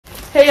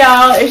Hey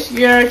y'all, it's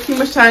your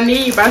Kima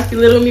Shani. You about to be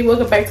little with me.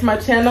 Welcome back to my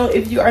channel.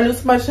 If you are new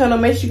to my channel,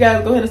 make sure you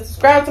guys go ahead and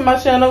subscribe to my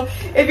channel.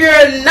 If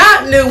you're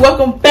not new,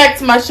 welcome back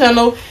to my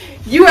channel.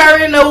 You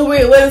already know what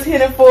it's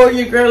heading for.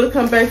 Your girl will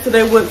come back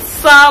today with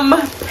some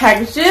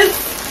packages.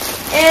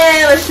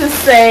 And let's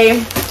just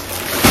say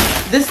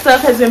this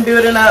stuff has been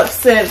building up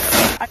since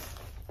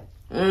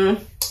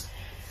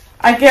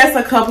I guess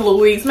a couple of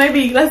weeks.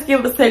 Maybe let's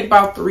give it a take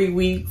about 3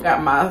 weeks.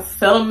 Got my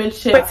settlement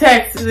check,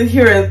 taxes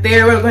here and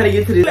there. We're going to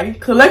get to this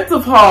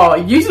collective haul.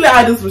 Usually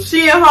I do some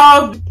Shein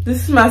hauls.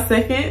 This is my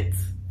second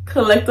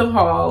collective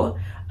haul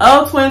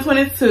of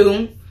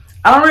 2022.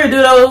 I don't really do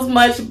those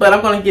much, but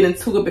I'm going to get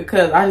into it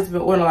because I just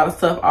been ordering a lot of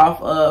stuff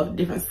off of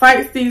different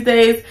sites these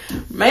days.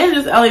 Mainly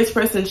just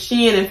Aliexpress and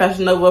Shein and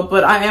Fashion Nova,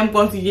 but I am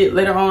going to get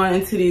later on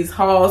into these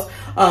hauls.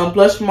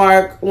 Blush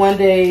Mark, one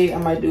day I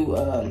might do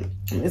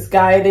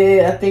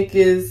Misguided, I think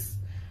is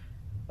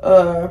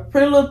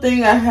Pretty Little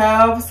Thing. I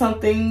have some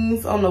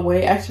things on the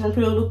way actually from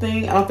Pretty Little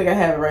Thing. I don't think I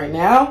have it right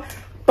now,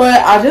 but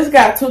I just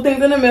got 2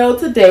 things in the mail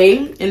today,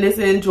 and this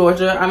is in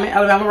Georgia. I'm in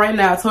Alabama right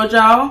now. I told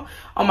y'all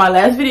on my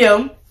last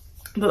video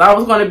that I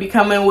was going to be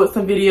coming with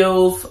some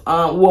videos,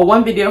 well,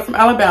 one video from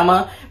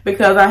Alabama,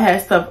 because I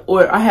had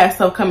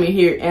stuff coming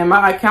here, and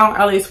my account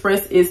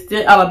Aliexpress is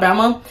still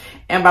Alabama,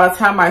 and by the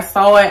time I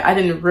saw it, I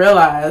didn't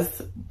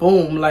realize,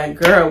 boom, like,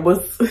 girl,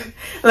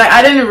 like,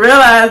 I didn't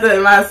realize that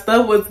my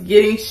stuff was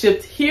getting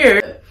shipped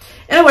here.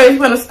 Anyways, we're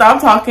going to stop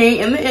talking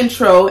in the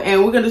intro,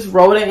 and we're going to just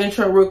roll the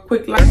intro real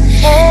quick. Like,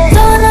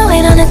 don't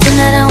wait on the thing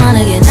that I want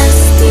to get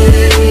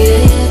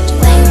nasty.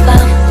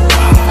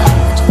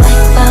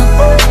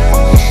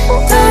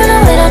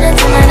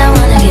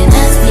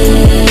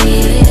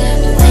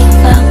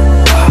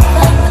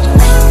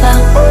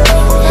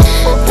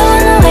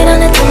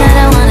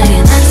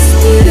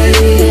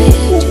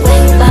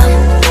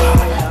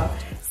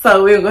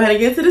 So we'll go ahead and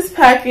get into this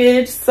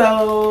package.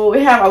 So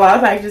we have a lot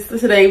of packages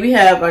today. We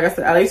have, like I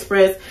said,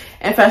 Aliexpress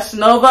and Fashion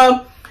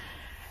Nova.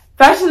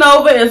 Fashion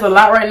Nova is a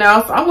lot right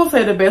now, so I'm gonna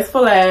say the best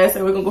for last,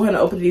 and we're gonna go ahead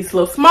and open these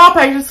little small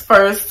packages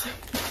first.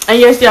 And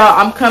yes, y'all,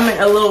 I'm coming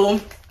a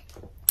little,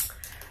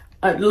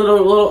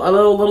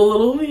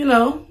 you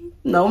know,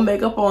 no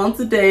makeup on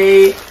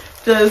today,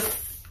 just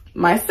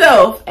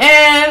myself.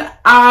 And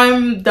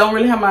I don't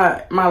really have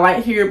my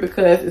light here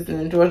because it's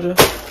in Georgia,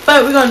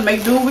 but we're gonna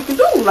make do what we can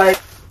do. Like,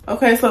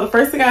 okay, so the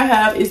first thing I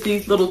have is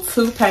these little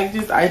 2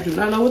 packages. I do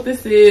not know what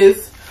this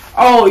is.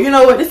 Oh, you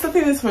know what? This, I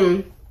think this is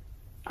from,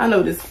 I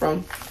know this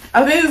from.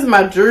 I think this is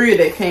my jewelry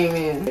that came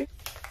in.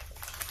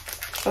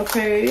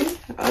 Okay.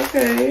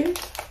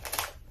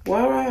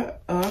 Why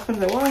do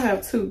I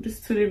have 2?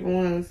 Just 2 different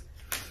ones.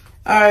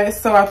 Alright,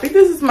 so I think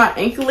this is my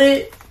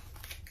anklet.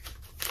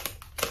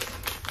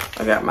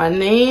 I got my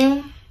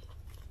name,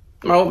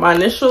 my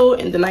initial,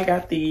 and then I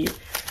got the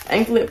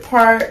anklet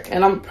part,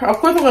 and of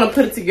course I'm gonna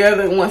put it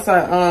together once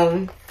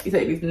I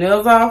take these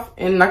nails off,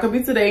 and not gonna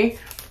be today,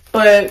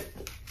 but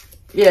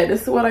yeah,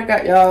 this is what I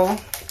got, y'all.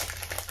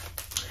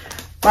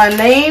 My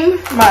name,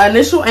 my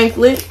initial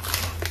anklet,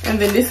 and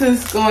then this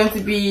is going to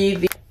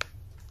be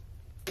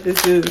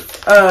this is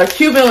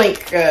Cuban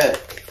link.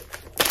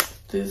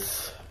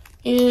 This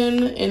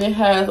in, and it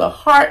has a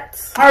heart.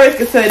 I already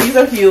can tell these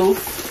are heels.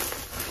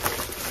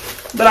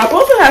 But I'm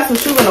supposed to have some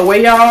shoes on the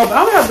way, y'all. But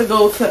I'm gonna have to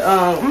go to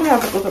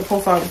the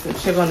post office and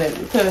check on that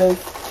because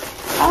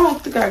I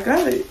don't think I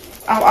got it.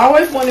 I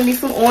always wanted me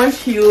some orange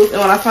heels, and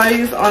when I saw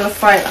these on the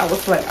site, I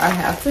was like, I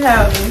have to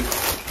have them.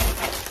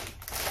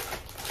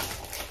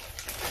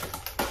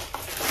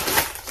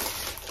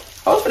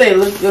 Hopefully they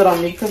look good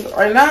on me because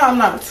right now I'm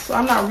not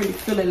really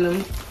feeling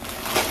them.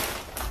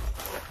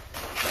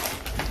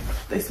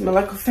 They smell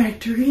like a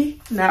factory.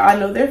 Now I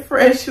know they're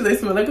fresh. They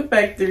smell like a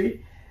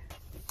factory.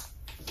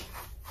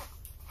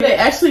 They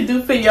actually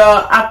do fit,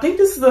 y'all. I think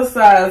this is a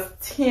size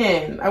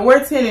 10. I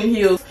wear 10 in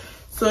heels,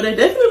 so they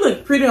definitely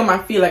look pretty on my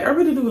feet. Like, I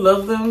really do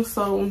love them.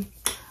 So I'm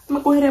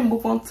gonna go ahead and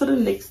move on to the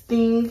next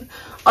thing.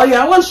 Oh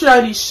yeah, I want to show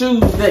y'all these shoes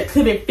that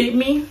couldn't fit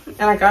me,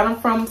 and I got them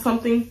from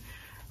something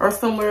or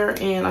somewhere,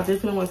 and I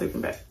definitely want to take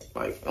them back.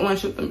 Like, I want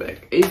to ship them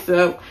back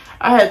ASAP.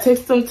 I had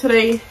texted them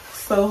today,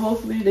 so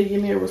hopefully they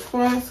give me a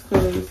response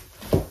because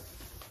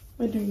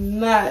I do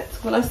not.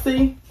 When I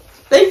see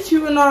they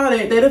cute and all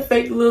that, they're the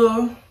fake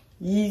little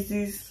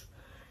Yeezys.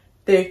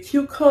 They're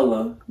cute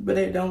color, but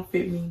they don't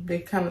fit me. They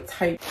kind of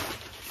tight.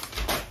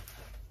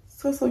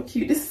 So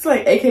cute. This is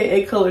like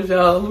AKA colors,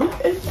 y'all. Look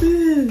at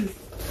this.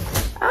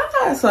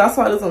 So I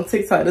saw this on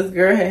TikTok. This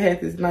girl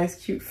had this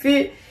nice cute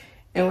fit,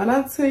 and when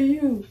I tell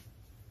you,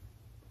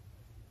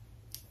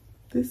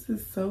 this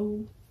is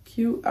so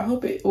cute. I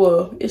hope it,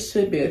 well, it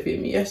should be able to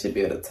fit me. I should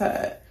be able to tie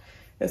it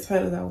as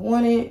tight as I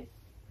want it.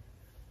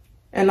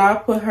 And I'll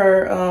put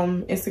her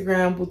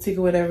Instagram, boutique,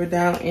 or whatever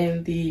down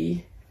in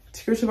the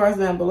description box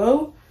down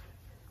below.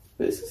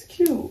 But this is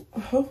cute.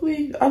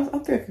 Hopefully, I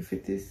think I can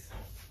fit this.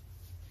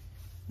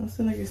 I don't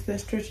feel like it's that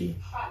stretchy.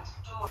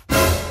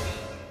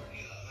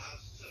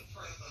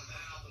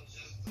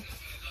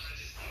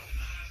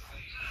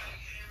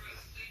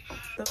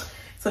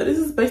 So this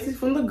is basically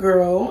from the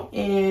girl,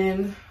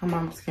 and my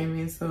mom just came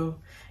in, so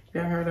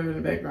y'all heard her in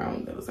the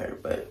background. That was her,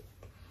 but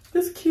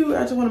it's cute.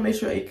 I just want to make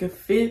sure it could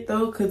fit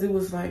though, because it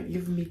was like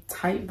giving me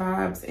tight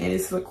vibes, and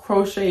it's like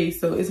crochet,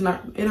 so it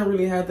don't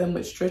really have that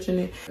much stretch in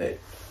it. But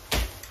I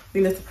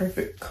think that's the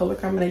perfect color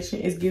combination.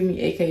 It's giving me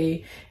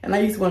AKA, and I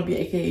used to want to be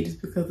AKA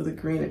just because of the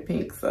green and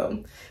pink.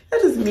 So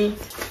that's just me.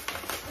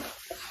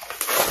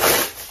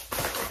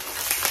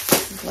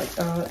 Like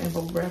and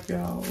bubble wrap,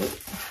 y'all.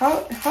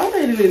 How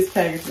they do this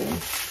packaging?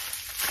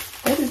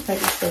 They just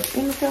package stuff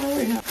in the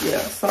color. Yeah,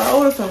 so I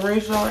ordered some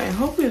rings, y'all, and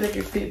hopefully they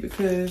can fit,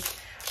 because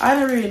I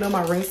didn't really know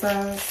my ring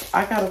size.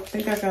 I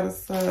think I got a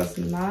size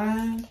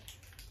 9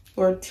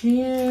 or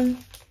 10.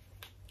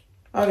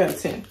 I got a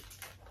 10.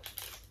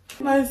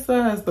 Nice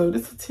size though.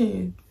 This is a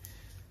 10.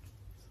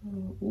 So,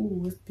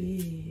 ooh, it's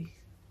big.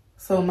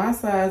 So my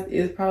size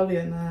is probably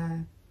a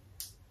 9.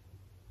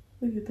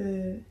 Look at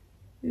that.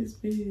 It's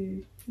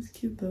big. It's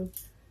cute though.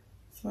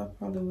 So I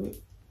probably would.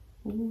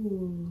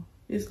 Ooh,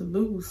 it's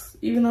loose.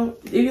 Even though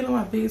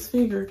my biggest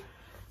finger,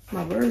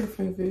 my burger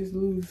finger is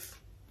loose.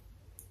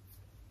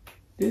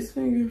 This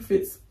finger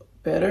fits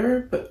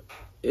better, but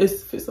it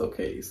fits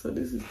okay. So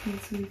this is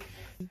cute too.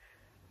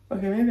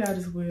 Okay, maybe I'll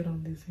just wear it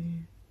on this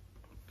hand.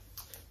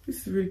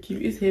 This is really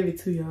cute. It's heavy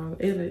too, y'all.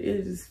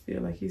 It just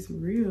feel like it's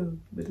real,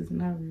 but it's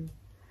not real.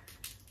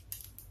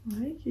 I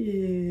like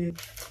it.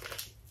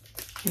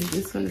 And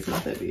this one is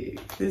not that big.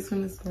 This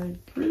one is like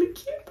really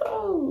cute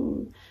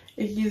though.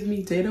 It gives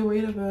me Data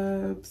Waiter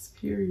vibes,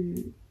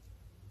 period.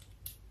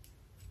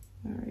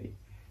 All right.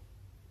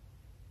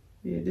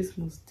 Yeah, this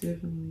most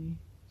definitely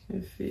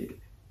can fit.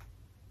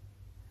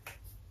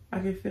 I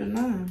can fit a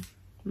 9.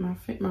 My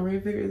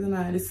ring finger is a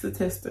 9. This is a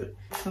tester.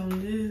 So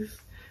on this,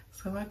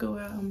 so I go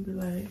out and be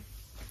like,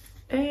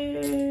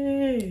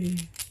 hey,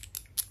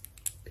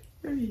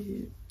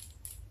 period.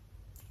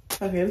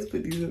 Okay, let's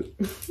put these up.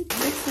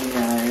 Next thing,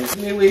 guys,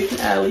 midway from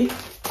Ali.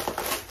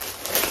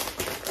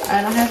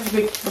 And I have to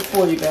pick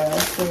before you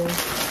guys, so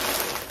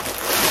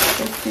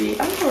let's see.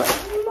 I don't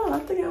know. I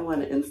think I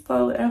want to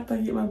install it after I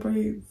get my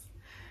braids.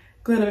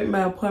 Go ahead and make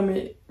my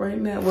appointment right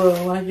now.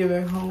 Well, when I get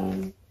back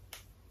home.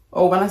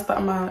 Or when I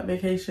start my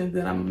vacation,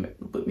 then I'm gonna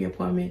book me an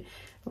appointment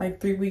like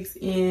 3 weeks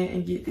in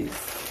and get this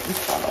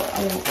installed.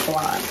 I want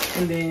blonde.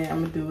 And then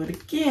I'm gonna do it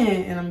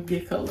again and I'm gonna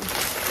get color.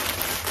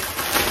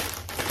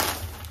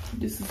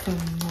 This is some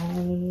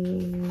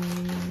long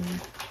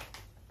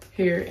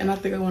hair, and I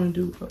think I want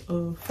to do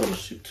a photo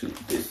shoot too.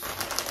 This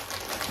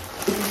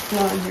is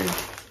blonde hair.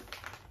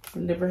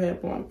 I've never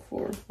had blonde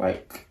before.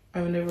 Like,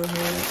 I've never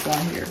had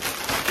blonde hair.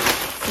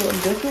 So I'm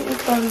definitely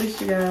installing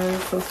this, you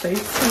guys. So stay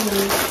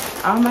tuned.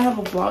 I might have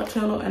a vlog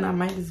channel, and I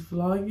might just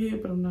vlog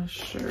it, but I'm not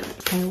sure.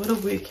 Came with a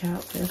wig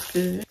cap. That's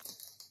good.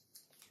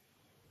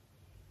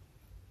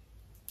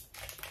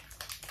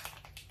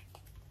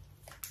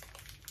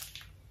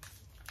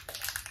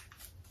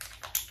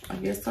 I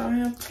guess I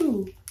have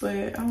 2, but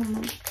I don't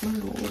know. I'm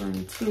gonna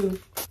order 2.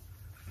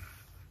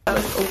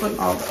 Let's open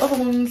all the other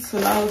ones. So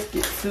now let's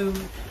get to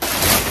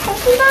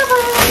coffee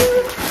lover.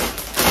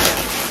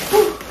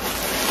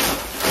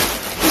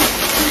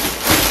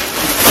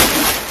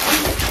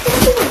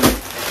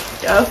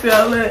 Y'all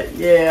feel that?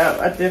 Yeah,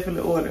 I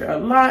definitely ordered a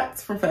lot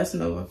from Fashion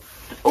Nova.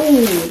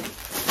 Ooh,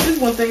 this is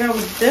one thing I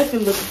was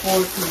definitely looking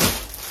forward to.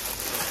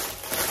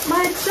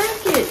 My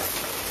jacket.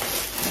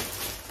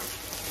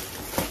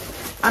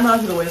 I know I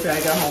should have waited till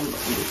I got home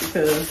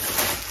because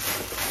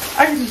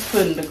I can just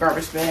put it in the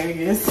garbage bag, I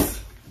guess.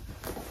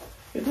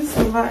 But this is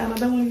a lot and I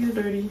don't want to get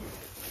it dirty.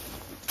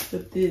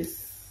 But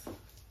this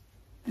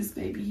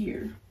baby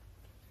here.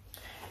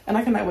 And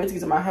I cannot wait to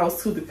get to my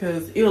house too,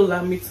 because it'll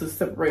allow me to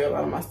separate a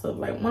lot of my stuff.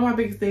 Like, one of my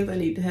biggest things I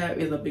need to have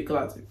is a big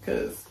closet,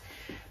 because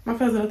my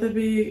closet not that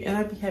big and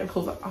I be having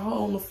clothes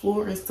all on the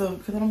floor and stuff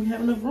because I don't be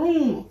having enough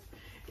room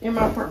in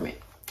my apartment.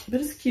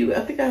 But it's cute. I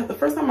think the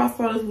first time I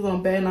saw this was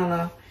on Bad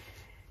Nana.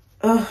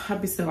 I'd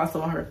be sending lots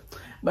of on her.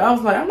 But I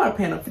was like, I'm not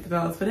paying up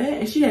 $50 for that.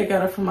 And she had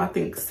got it from, I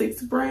think,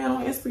 6 brand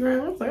on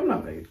Instagram. I was like,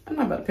 I'm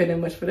not about to pay that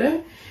much for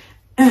that.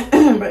 But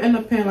I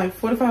ended up paying like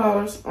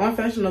 $45 on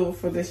Fashion Nova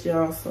for this,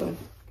 y'all. So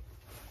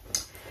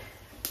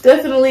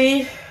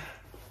definitely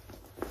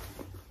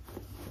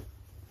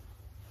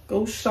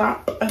go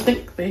shop. I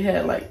think they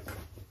had like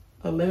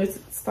a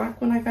limited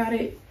stock when I got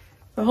it.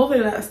 So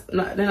hopefully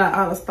they're not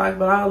out of stock,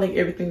 but I'll link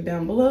everything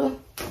down below.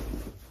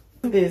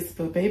 This,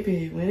 but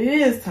baby, when it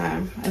is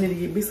time, I need to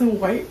get me some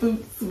white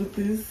boots with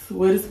this.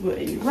 What is with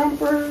a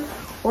romper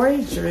or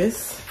a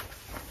dress?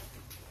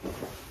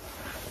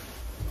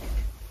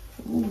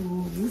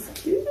 Ooh, this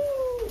is cute.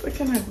 I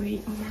cannot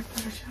wait. Oh my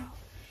gosh, y'all.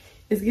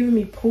 It's giving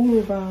me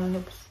pool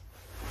vibes.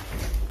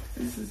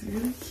 This is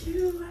really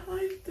cute. I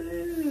like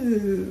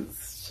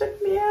this. Check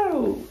me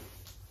out.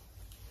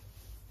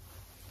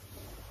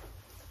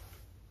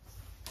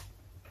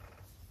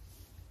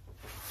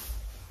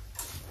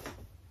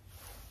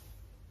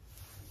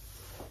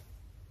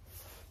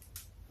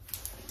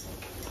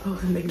 Oh,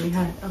 it's making me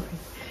hot. Okay.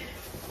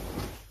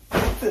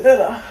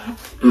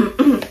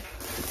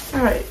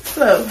 All right,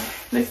 so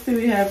next thing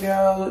we have,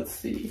 y'all, let's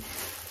see.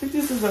 think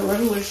this is a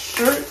regular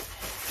shirt.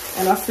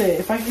 And I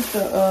said, if I get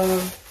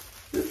the,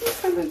 this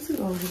is coming too.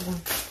 Oh, this one.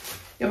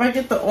 If I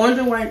get the orange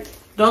and white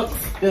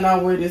dunks, then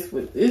I'll wear this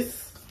with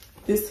this.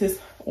 This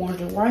is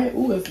orange and white.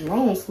 Ooh, it's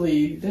long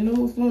sleeve. Didn't know it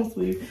was long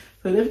sleeve.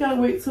 So they've got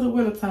to wait till the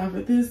winter time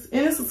for this.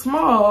 And it's a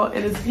small,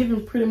 and it's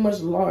giving pretty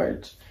much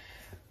large.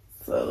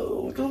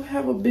 So we're gonna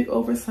have a big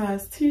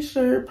oversized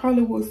t-shirt,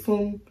 probably with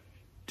some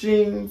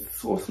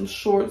jeans or some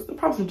shorts,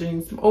 probably some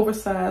jeans, some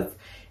oversized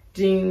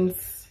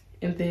jeans,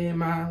 and then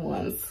my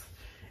ones.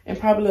 And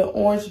probably an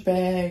orange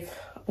bag,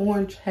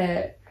 orange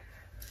hat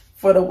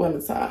for the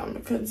winter time,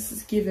 because this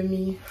is giving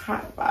me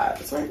hot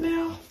vibes right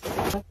now.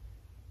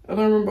 I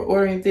don't remember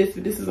ordering this,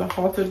 but this is a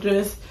halter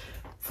dress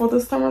for the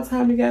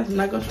summertime, you guys. I'm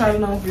not gonna try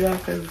it on for y'all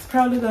because it's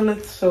probably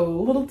gonna show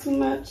a little too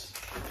much.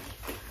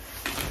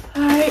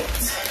 All right,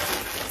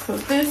 so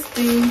this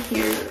thing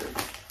here.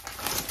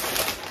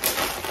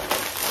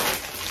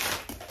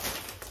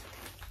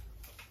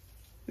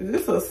 Is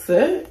this a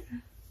set?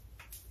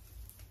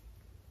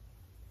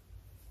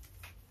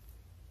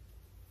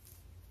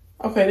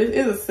 Okay,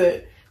 this is a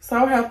set. So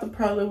I'll have to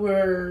probably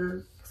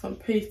wear some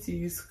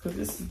pasties because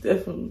this is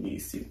definitely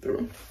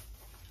see-through.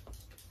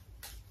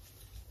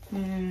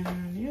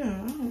 And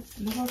yeah, I don't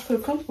know if I feel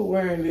comfortable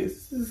wearing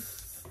this. This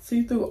is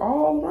see-through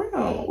all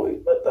around. Wait,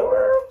 what the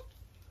world?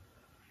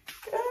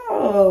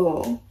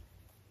 Yo.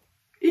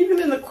 Even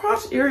in the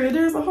crotch area,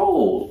 there's a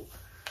hole.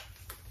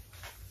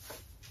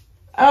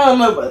 I don't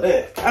know about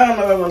that. I don't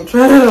know if I'm gonna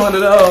try that on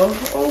at all.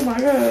 Oh my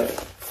God.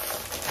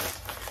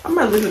 I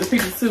might look at the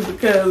picture too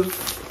because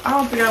I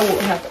don't think I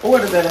would have to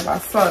order that if I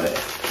saw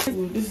that.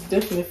 Ooh, this is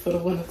definitely for the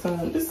winter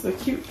time. This is a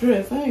cute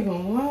dress, I ain't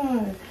gonna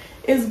lie.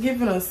 It's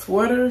giving a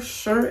sweater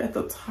shirt at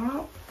the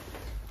top,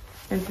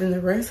 and then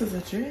the rest is a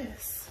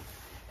dress.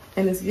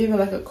 And it's giving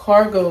like a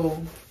cargo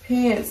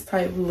pants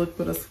type look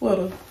with a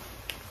sweater.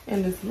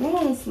 And it's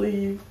long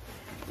sleeve.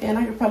 And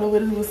I could probably wear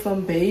this with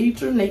some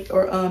beige or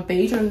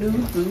beige or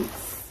nude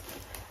boots.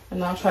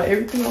 And I'll try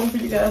everything on for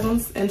you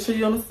guys and show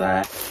you on the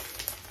side.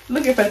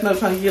 Look at Fashion Up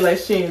trying to get like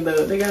Shein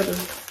though. They got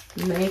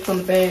the name on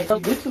the bag.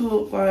 This will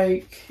look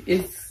like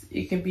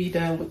it can be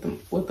done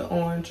with the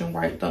orange and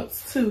white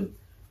dunks too.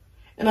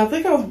 And I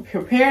think I was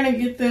preparing to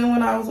get them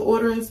when I was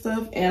ordering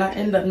stuff, and I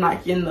ended up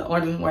not getting the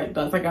orange and white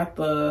dunks. I got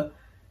the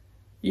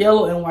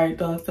yellow and white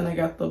dunks, and I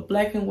got the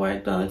black and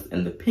white dunks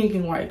and the pink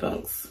and white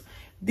dunks.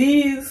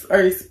 These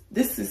are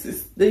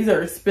expensive.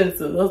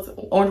 Those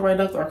orange and white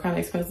dunks are kind of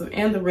expensive,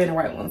 and the red and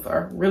white ones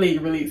are really,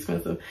 really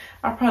expensive.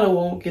 I probably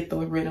won't get the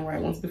red and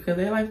white ones because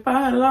they're like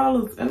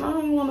 $500, and I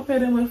don't want to pay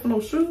that much for no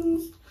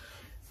shoes.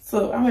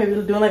 So I may be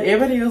doing like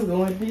everybody else,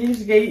 going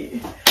to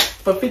Gate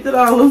for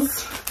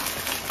 $50.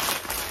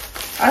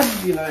 I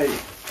just be like,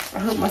 I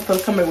hope my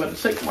stuff come in with a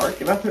check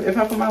mark if I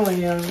put my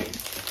money on it.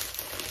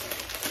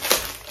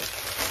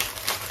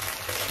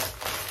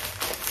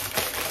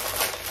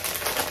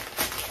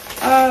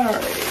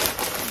 Alright.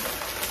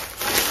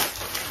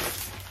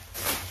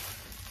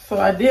 So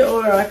I did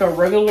order like a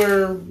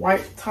regular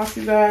white top,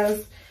 you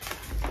guys.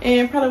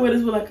 And probably wear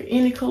this with like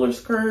any color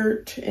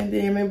skirt, and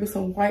then maybe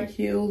some white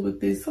heels with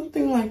this,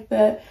 something like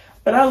that.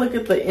 But I look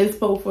at the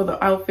inspo for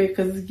the outfit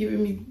because it's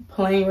giving me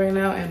plain right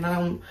now, and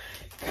I'm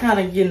kind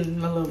of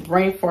getting a little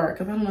brain fart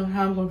because I don't know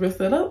how I'm gonna dress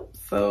that up.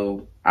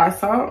 So I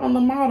saw it on the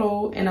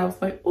model and I was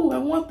like, oh, I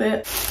want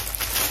that.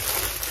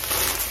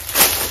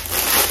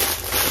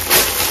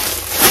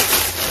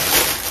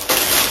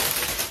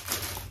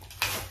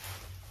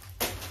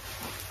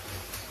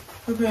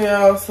 Okay,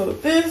 y'all, so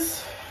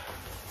this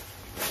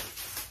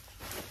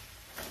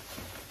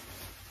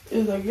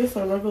is, I guess,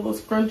 a regular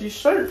scrunchy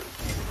shirt.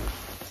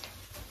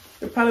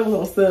 It probably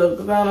was on sale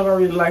because I don't know if I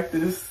really like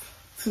this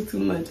too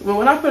much. But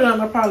when I put it on,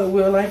 I probably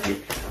will like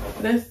it.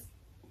 But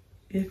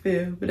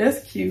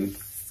that's cute.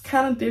 It's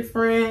kind of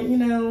different, you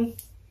know.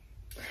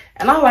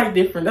 And I like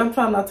different. I'm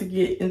trying not to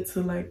get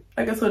into like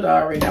I told you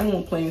already, I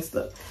want plain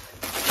stuff.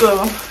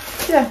 So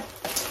yeah.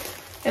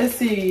 Let's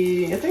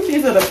see. I think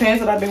these are the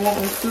pants that I've been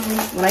wanting too.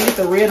 When I get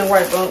the red and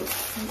white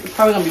dunks, it's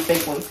probably gonna be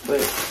fake ones, but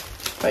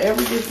if I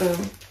ever get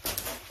them,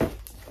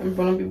 I'm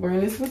gonna be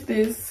wearing this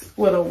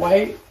with a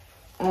white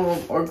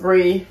or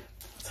gray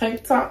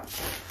tank top.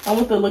 I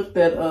want the look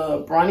that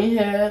Bronny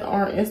had on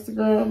her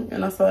Instagram,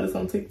 and I saw this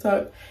on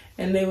TikTok,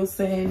 and they were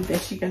saying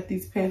that she got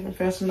these pants from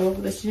Fashion Nova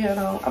that she had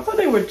on. I thought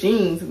they were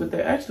jeans, but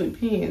they're actually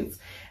pants,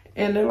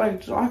 and they're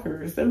like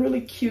joggers. They're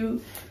really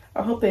cute.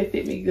 I hope they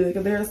fit me good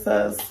because they're a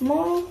size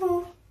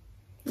small.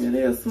 Yeah,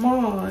 they're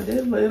small. They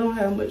don't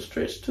have much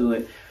stretch to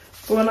it.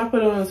 But when I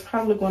put it on, it's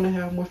probably going to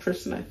have more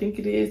stretch than I think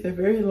it is. They're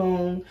very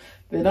long.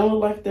 They don't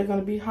look like they're going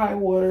to be high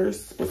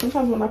waters. But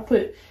sometimes when I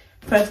put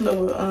Fashion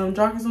Nova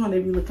joggers on,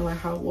 they be looking like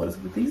high waters.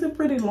 But these are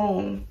pretty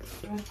long.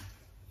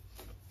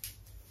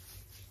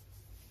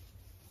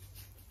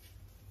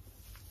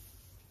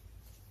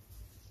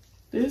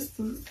 This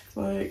is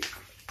like,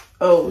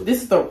 oh,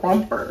 this is the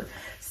romper.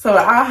 So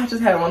I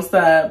just had it on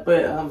side,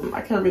 but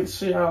I can't really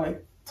show y'all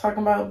like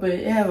talking about, but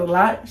it has a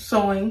lot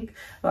showing,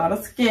 a lot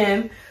of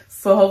skin.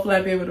 So hopefully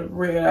I'll be able to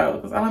rig it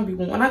out, because I don't be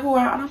when I go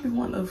out, I don't be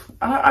wanting to.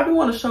 I be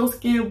wanting to show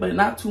skin, but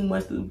not too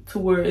much to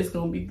where it's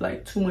gonna be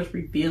like too much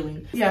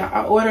revealing. Yeah,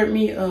 I ordered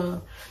me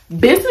a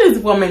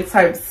businesswoman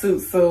type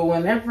suit. So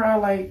whenever I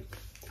like,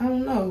 I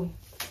don't know,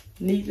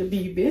 need to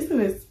be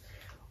business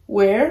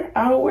wear,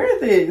 I'll wear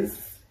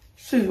this.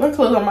 Shoot, I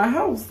clothes on my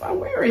house, I'm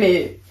wearing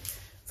it.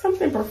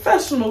 Something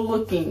professional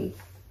looking.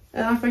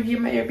 And I forget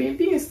my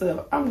Airbnb and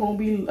stuff. I'm gonna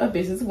be a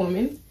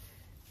businesswoman.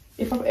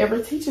 If I'm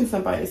ever teaching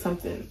somebody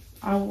something,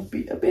 I will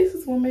be a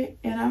businesswoman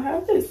and I'll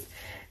have this.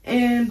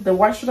 And the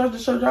white shirt I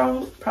just showed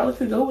y'all probably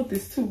could go with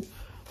this too.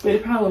 But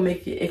it probably will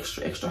make it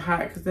extra, extra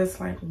hot because that's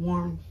like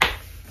warm.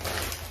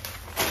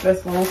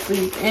 That's long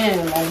sleeve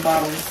and long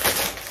bottoms.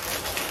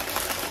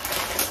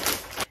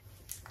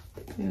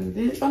 And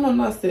this, oh no,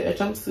 not a set,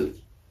 a jumpsuit.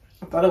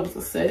 I thought it was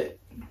a set.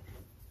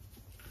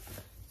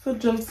 It's a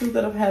jumpsuit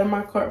that I've had in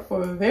my cart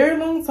for a very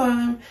long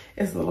time.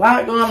 It's a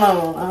lot going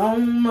on. I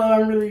don't know,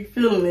 I'm really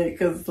feeling it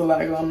because it's a lot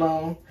going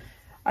on.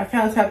 I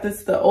kind of tapped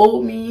into the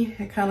old me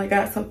and kind of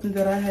got something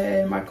that I had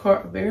in my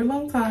cart a very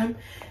long time.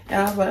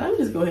 And I was like, let me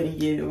just go ahead and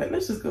get it. Like,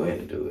 let's just go ahead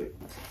and do it.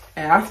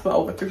 And I spent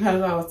over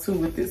 $300 too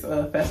with this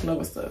Fashion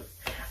Nova stuff.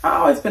 I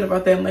always spend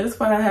about that money. That's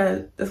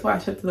why I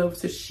shipped it over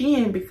to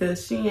Shein,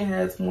 because Shein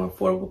has more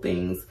affordable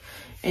things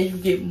and you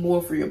get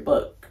more for your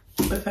buck.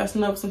 But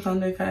Fashion Nova,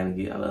 sometimes they kind of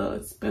get a little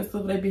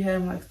expensive. They be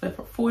having like stuff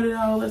for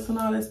 $40 and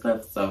all that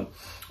stuff. So,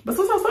 but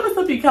sometimes some of the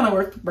stuff you kind of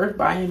worth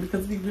buying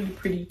because it's really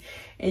pretty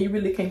and you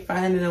really can't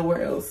find it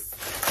nowhere else.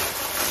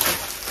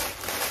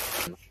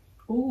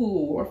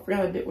 Ooh, I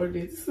forgot I did what it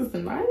is. This is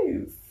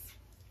nice.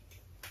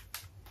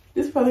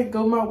 This probably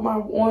go my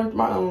orange,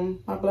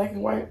 my black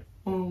and white,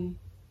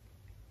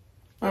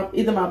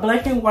 either my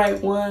black and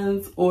white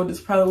ones, or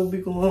this probably will be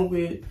going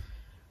with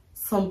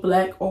some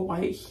black or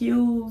white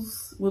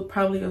heels with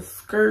probably a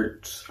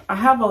skirt. I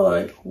have a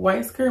like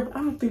white skirt, but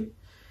I don't think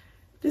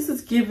this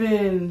is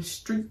giving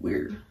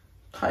streetwear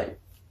type.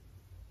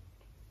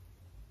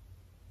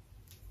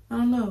 I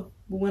don't know,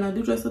 but when I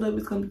do dress it up,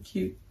 it's gonna be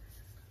cute.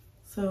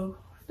 So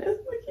that's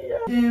looking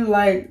at. And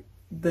like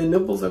the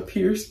nipples are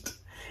pierced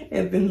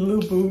and then the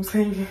little boobs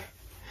hanging.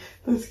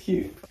 That's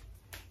cute.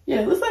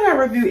 Yeah, looks like I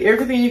reviewed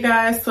everything, you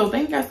guys. So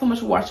thank you guys so much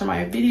for watching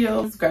my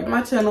video. Subscribe to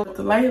my channel, hit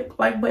the like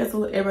button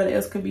so everybody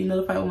else can be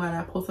notified when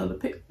I post on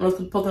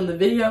the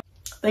video.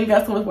 Thank you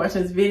guys so much for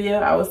watching this video.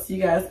 I will see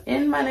you guys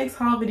in my next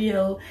haul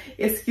video.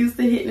 Excuse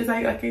the hitting,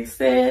 like I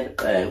said,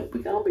 but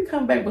we're gonna be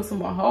coming back with some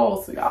more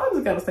hauls. So y'all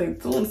just gotta stay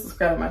tuned and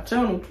subscribe to my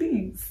channel,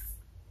 please.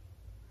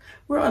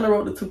 We're on the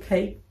road to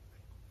 2K.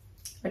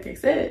 Like I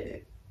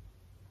said.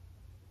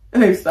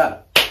 Let me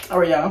stop. All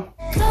right, y'all.